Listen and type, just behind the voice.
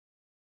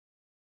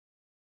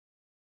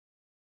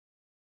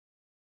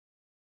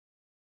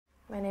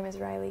My name is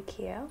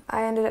Keough.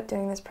 I ended up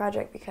doing this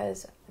project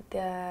because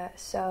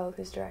So,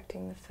 who's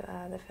directing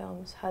the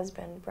film's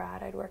husband,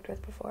 Brad, I'd worked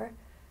with before,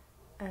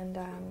 and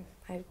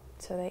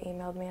so they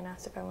emailed me and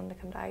asked if I wanted to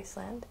come to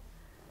Iceland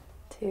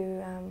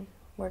to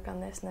work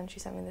on this, and then she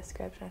sent me the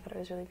script, and I thought it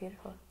was really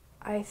beautiful.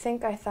 I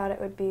think I thought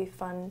it would be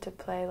fun to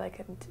play like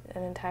an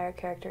entire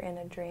character in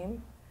a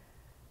dream,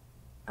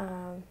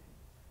 because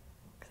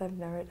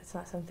it's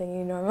not something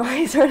you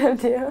normally sort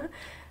of do,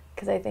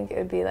 because I think it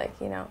would be like,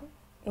 you know,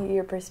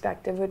 your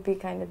perspective would be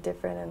kind of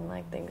different, and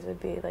like things would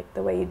be like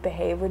the way you'd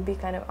behave would be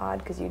kind of odd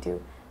because you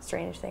do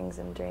strange things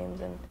in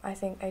dreams. And I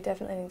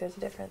definitely think there's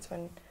a difference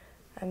when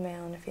a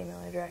male and a female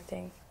are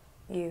directing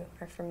you,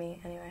 or for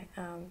me anyway.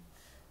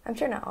 I'm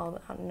sure not all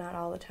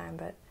the time,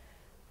 but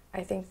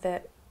I think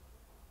that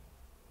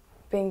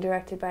being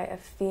directed by a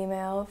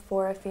female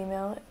for a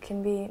female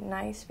can be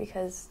nice,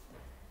 because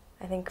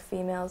I think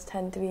females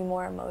tend to be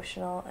more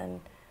emotional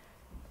and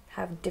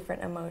have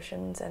different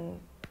emotions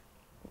and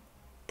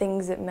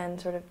things that men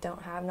sort of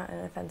don't have, not in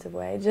an offensive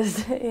way,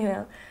 just, you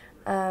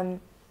know.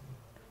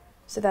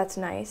 So that's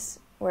nice,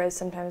 whereas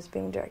sometimes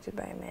being directed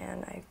by a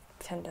man, I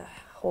tend to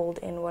hold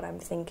in what I'm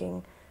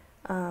thinking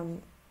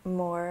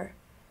more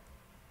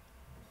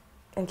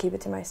and keep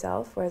it to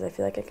myself, whereas I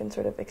feel like I can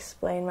sort of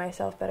explain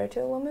myself better to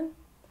a woman.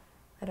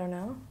 I don't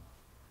know.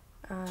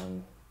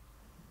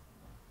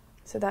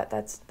 So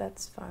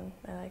that's fun.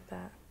 I like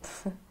that.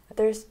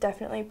 There's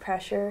definitely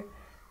pressure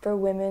for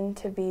women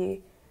to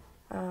be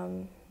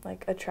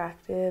like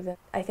attractive.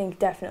 I think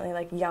definitely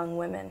like young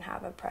women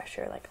have a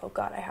pressure, like, oh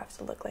God, I have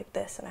to look like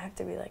this and I have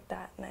to be like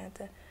that, and I have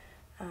to,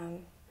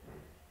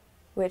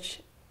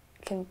 which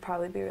can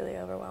probably be really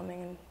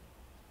overwhelming and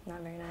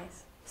not very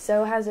nice.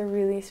 So has a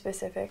really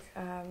specific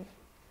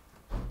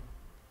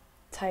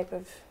type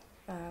of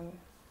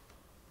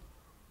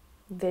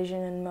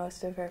vision in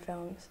most of her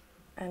films,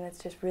 and it's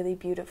just really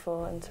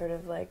beautiful and sort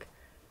of like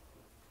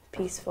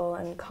peaceful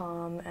and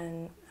calm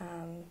and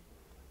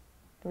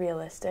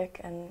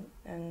realistic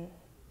and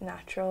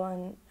natural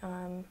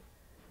and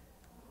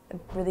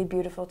really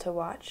beautiful to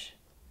watch.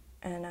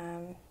 And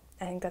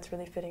I think that's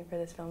really fitting for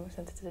this film,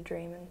 since it's a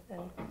dream,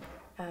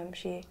 and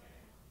she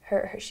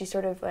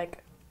sort of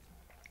like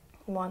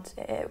wants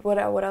it. What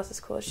else is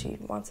cool is she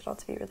wants it all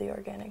to be really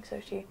organic, so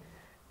she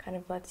kind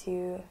of lets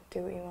you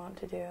do what you want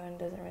to do and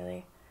doesn't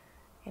really,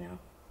 you know,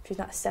 she's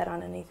not set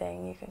on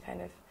anything. You can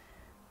kind of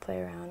play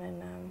around,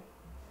 and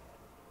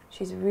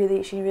she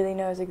really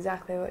knows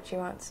exactly what she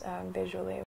wants visually.